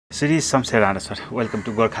Shreesh Shamsher Rana, sir. Welcome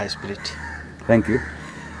to Gorkha Sprit. Thank you.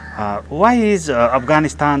 Why is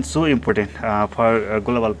Afghanistan so important for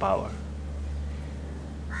global power?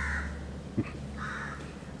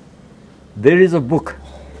 There is a book,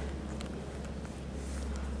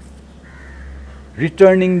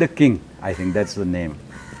 Returning the King, I think that's the name.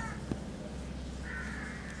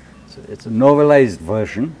 So it's a novelized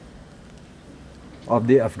version of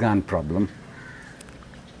the Afghan problem.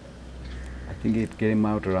 I think it came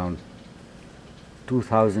out around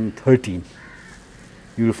 2013.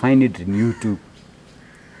 You will find it in YouTube.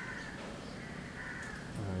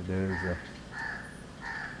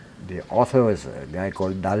 The author was a guy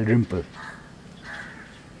called Dalrymple.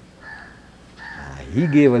 He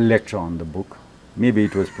gave a lecture on the book. Maybe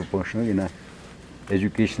it was proportional in an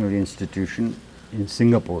educational institution in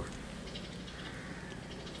Singapore.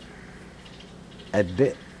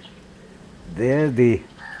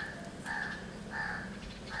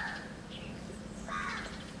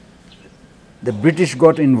 The British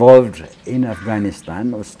got involved in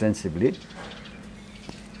Afghanistan ostensibly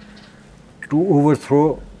to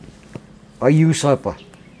overthrow a usurper.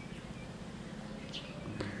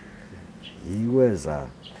 He was,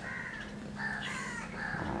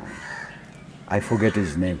 I forget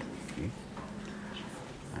his name.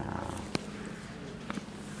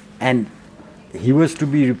 And he was to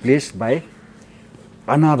be replaced by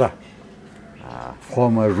another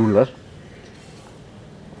former ruler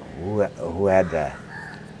who had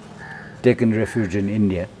taken refuge in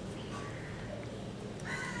India.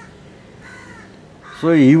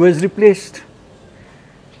 So he was replaced.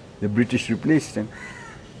 The British replaced him.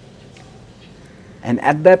 And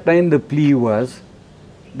at that time the plea was,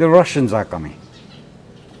 the Russians are coming.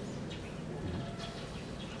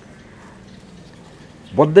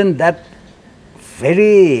 But then that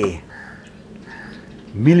very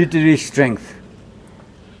military strength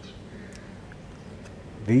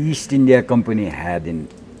the East India Company had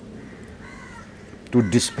to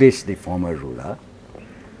displace the former ruler,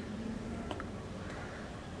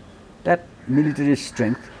 that military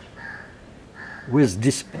strength was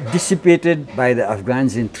dissipated by the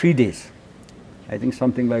Afghans in 3 days. I think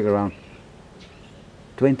something like around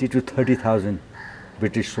 20 to 30,000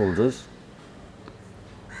 British soldiers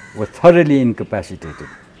were thoroughly incapacitated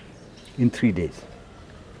in 3 days.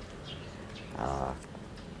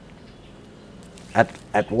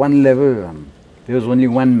 At one level, there was only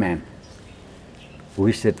one man who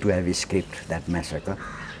is said to have escaped that massacre.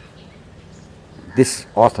 This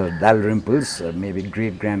author, Dalrymple's, maybe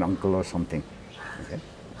great-grand-uncle or something. Okay.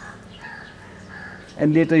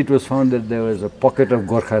 And later it was found that there was a pocket of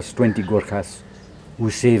Gorkhas, 20 Gorkhas, who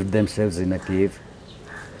saved themselves in a cave,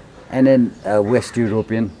 and then a West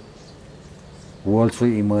European who also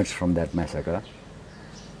emerged from that massacre.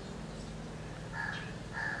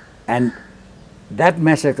 And that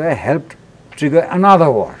massacre helped trigger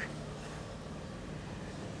another war,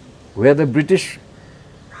 where the British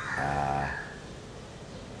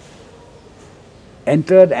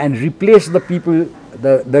entered and replaced the people,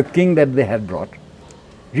 the king that they had brought,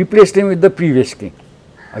 replaced him with the previous king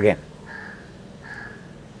again.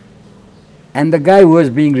 And the guy who was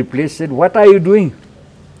being replaced said, "What are you doing?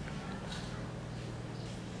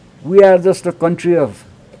 We are just a country of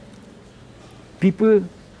people,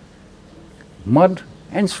 mud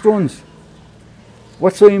and stones.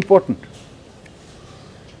 What's so important?"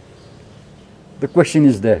 The question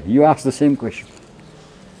is there. You ask the same question.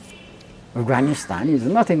 Afghanistan is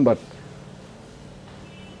nothing but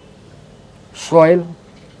soil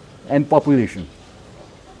and population.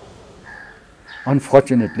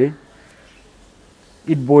 Unfortunately,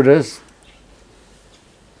 it borders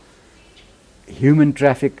human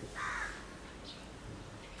traffic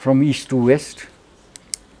from east to west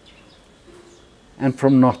and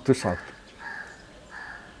from north to south.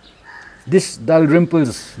 This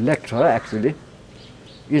Dalrymple's lecture actually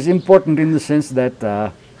is important in the sense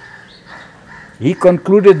that he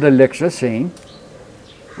concluded the lecture saying,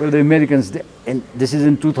 well, the Americans, and this is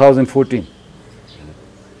in 2014,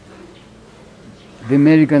 the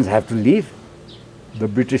Americans have to leave, the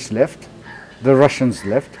British left, the Russians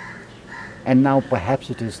left, and now perhaps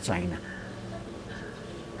it is China.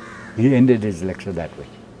 He ended his lecture that way.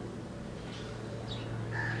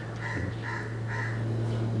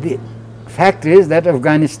 The fact is that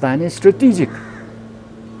Afghanistan is strategic.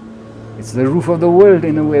 It's the roof of the world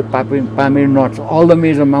in a way. Pamir Knots, all the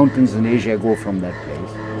major mountains in Asia go from that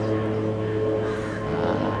place.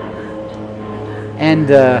 And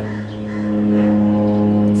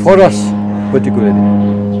for us particularly,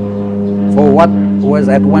 for what was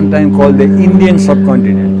at one time called the Indian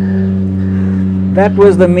subcontinent, that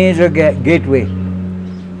was the major gateway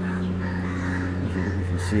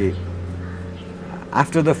see,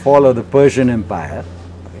 after the fall of the Persian Empire,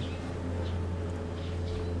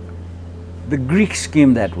 the Greeks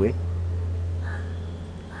came that way,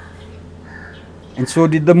 and so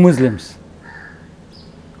did the Muslims.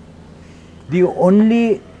 The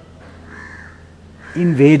only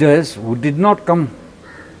invaders who did not come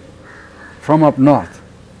from up north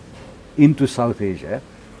into South Asia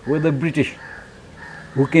were the British,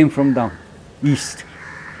 who came from down east,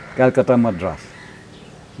 Calcutta, Madras.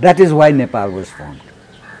 That is why Nepal was formed,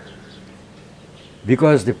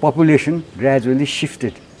 because the population gradually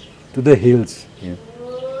shifted to the hills.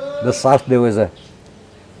 The south there was a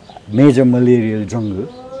major malarial jungle,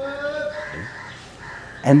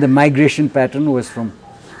 and the migration pattern was from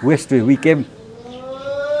west to east. We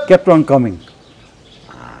kept on coming,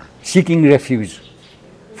 seeking refuge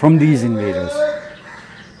from these invaders.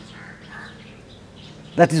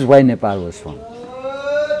 That is why Nepal was formed.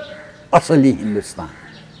 Asali Hindustan.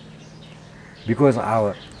 Because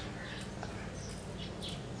our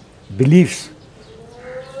beliefs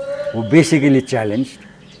were basically challenged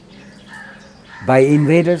by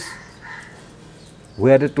invaders who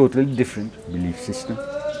had a totally different belief system.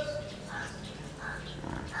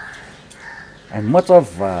 And much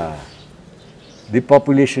of the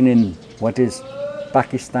population in what is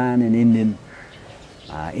Pakistan and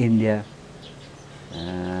India,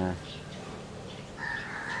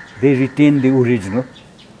 they retain the original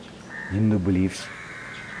Hindu beliefs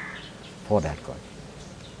for that God.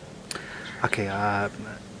 Okay,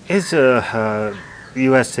 as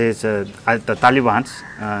US says, the Taliban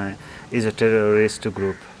is a terrorist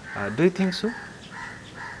group. Do you think so?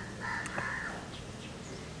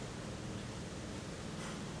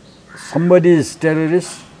 Somebody's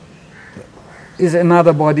terrorist is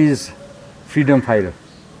another body's freedom fighter.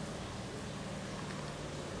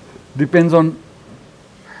 Depends on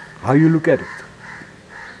how you look at it.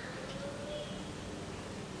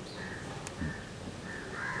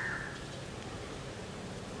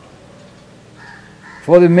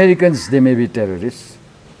 For the Americans, they may be terrorists,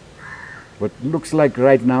 but looks like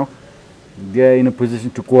right now they are in a position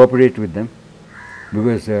to cooperate with them,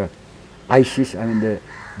 because ISIS, I mean,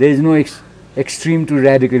 there is no extreme to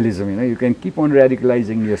radicalism. You can keep on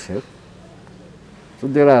radicalizing yourself. So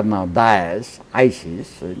there are now Daesh,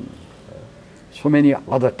 ISIS, and so many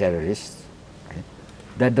other terrorists. Okay?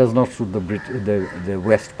 That does not suit the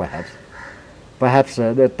West, perhaps. Perhaps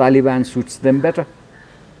the Taliban suits them better.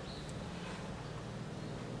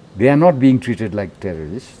 They are not being treated like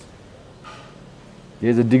terrorists. There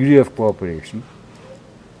is a degree of cooperation.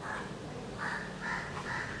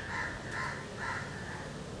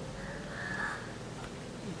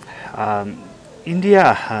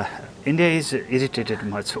 India is irritated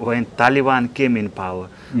much when Taliban came in power.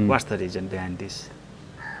 What's the reason behind this?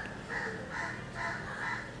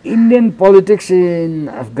 Indian politics in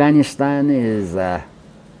Afghanistan is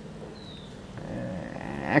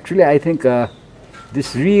actually, I think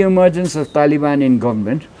this re-emergence of Taliban in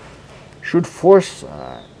government should force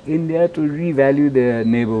India to revalue their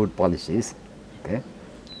neighborhood policies. Okay?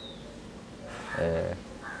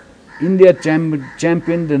 India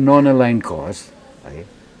championed the non-aligned cause, okay,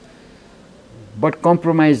 but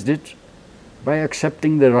compromised it by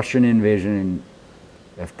accepting the Russian invasion in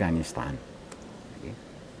Afghanistan. Okay.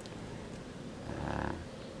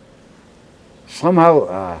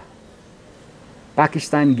 Somehow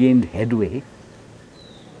Pakistan gained headway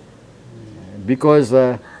because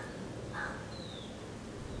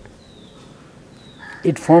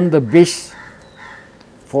it formed the base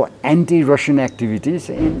for anti-Russian activities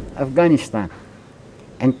in Afghanistan,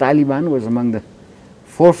 and Taliban was among the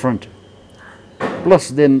forefront.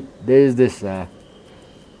 Plus then there is this,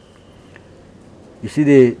 you see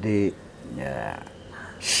the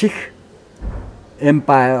Sikh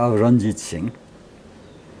empire of Ranjit Singh,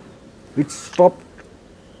 which stopped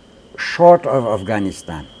short of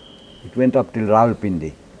Afghanistan. It went up till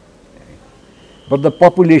Rawalpindi. But the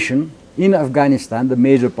population in Afghanistan, the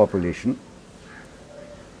major population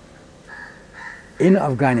in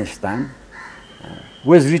Afghanistan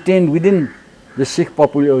was retained within the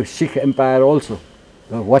Sikh empire also.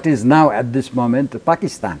 What is now at this moment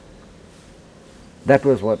Pakistan. That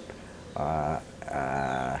was what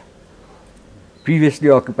previously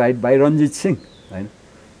occupied by Ranjit Singh. Right?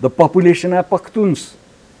 The population are Pakhtuns.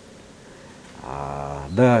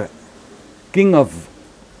 The king of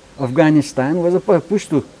Afghanistan was a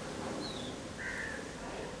Pashto.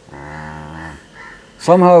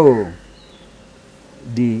 Somehow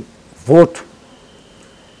the vote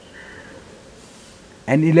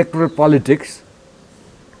and electoral politics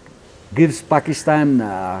gives Pakistan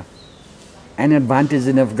an advantage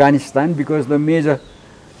in Afghanistan, because the major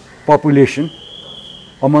population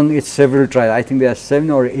among its several tribes. I think there are 7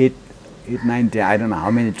 or 8, 9, 10, I don't know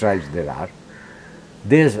how many tribes there are.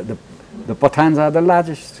 There's the Pathans are the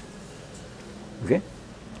largest, okay,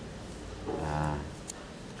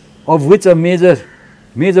 of which a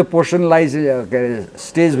major portion lies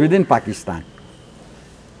stays within Pakistan.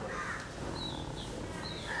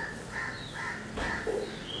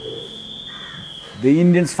 The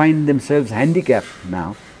Indians find themselves handicapped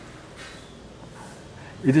now.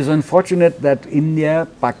 It is unfortunate that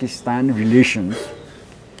India-Pakistan relations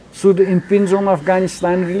should impinge on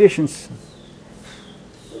Afghanistan relations.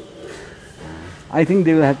 I think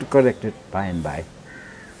they will have to correct it by and by.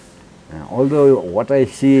 Although what I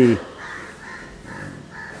see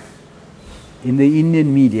in the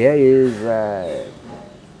Indian media is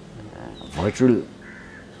virtual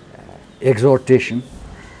exhortation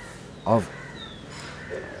of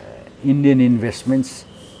Indian investments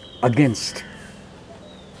against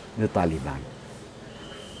the Taliban,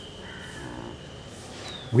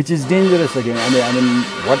 which is dangerous again. I mean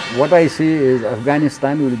what I see is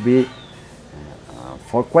Afghanistan will be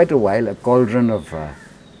for quite a while a cauldron of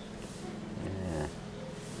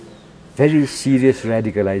very serious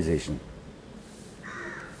radicalization.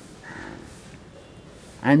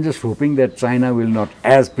 I'm just hoping that China will not,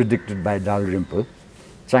 as predicted by Dalrymple,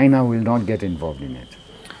 China will not get involved in it.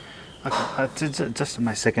 Okay, just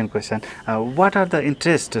my second question. What are the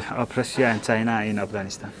interests of Russia and China in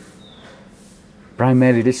Afghanistan?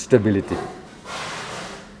 Primarily stability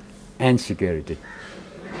and security.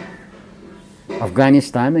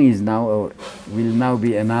 Afghanistan is now will now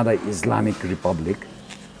be another Islamic republic.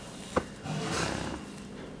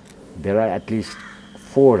 There are at least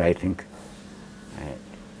 4, I think,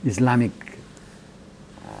 Islamic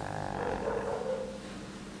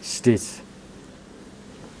states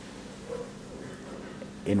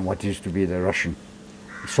in what used to be the Russian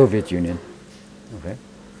Soviet Union, okay,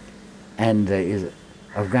 and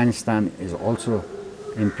Afghanistan is also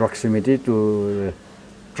in proximity to the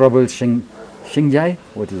troubled Xinjiang,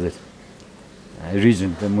 what is it,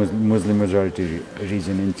 region, the Muslim majority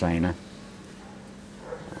region in China.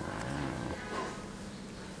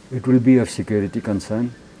 It will be of security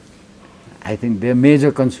concern. I think their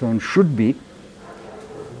major concern should be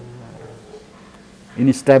in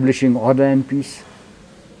establishing order and peace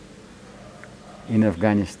in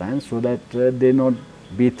Afghanistan so that they not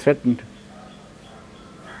be threatened.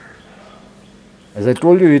 As I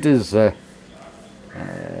told you, it is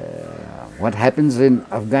what happens in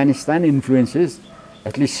Afghanistan influences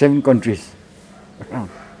at least 7 countries around.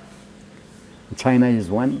 China is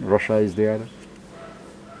one, Russia is the other.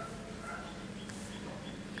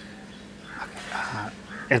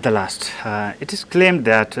 At the last, it is claimed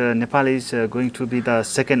that Nepal is going to be the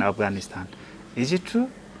second Afghanistan. Is it true?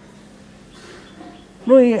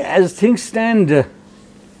 No, as things stand,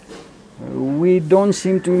 we don't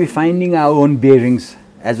seem to be finding our own bearings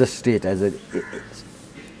as a state, as an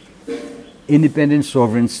independent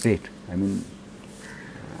sovereign state. I mean,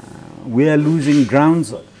 we are losing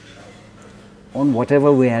grounds on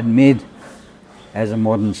whatever we had made as a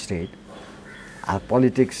modern state. Our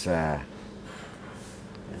politics,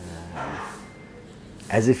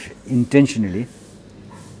 as if intentionally,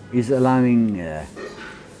 is allowing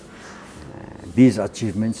these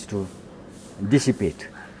achievements to dissipate.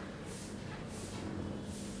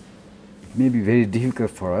 It may be very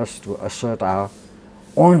difficult for us to assert our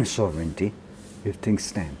own sovereignty if things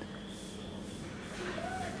stand.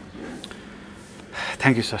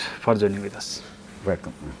 Thank you, sir, for joining with us.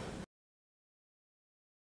 Welcome.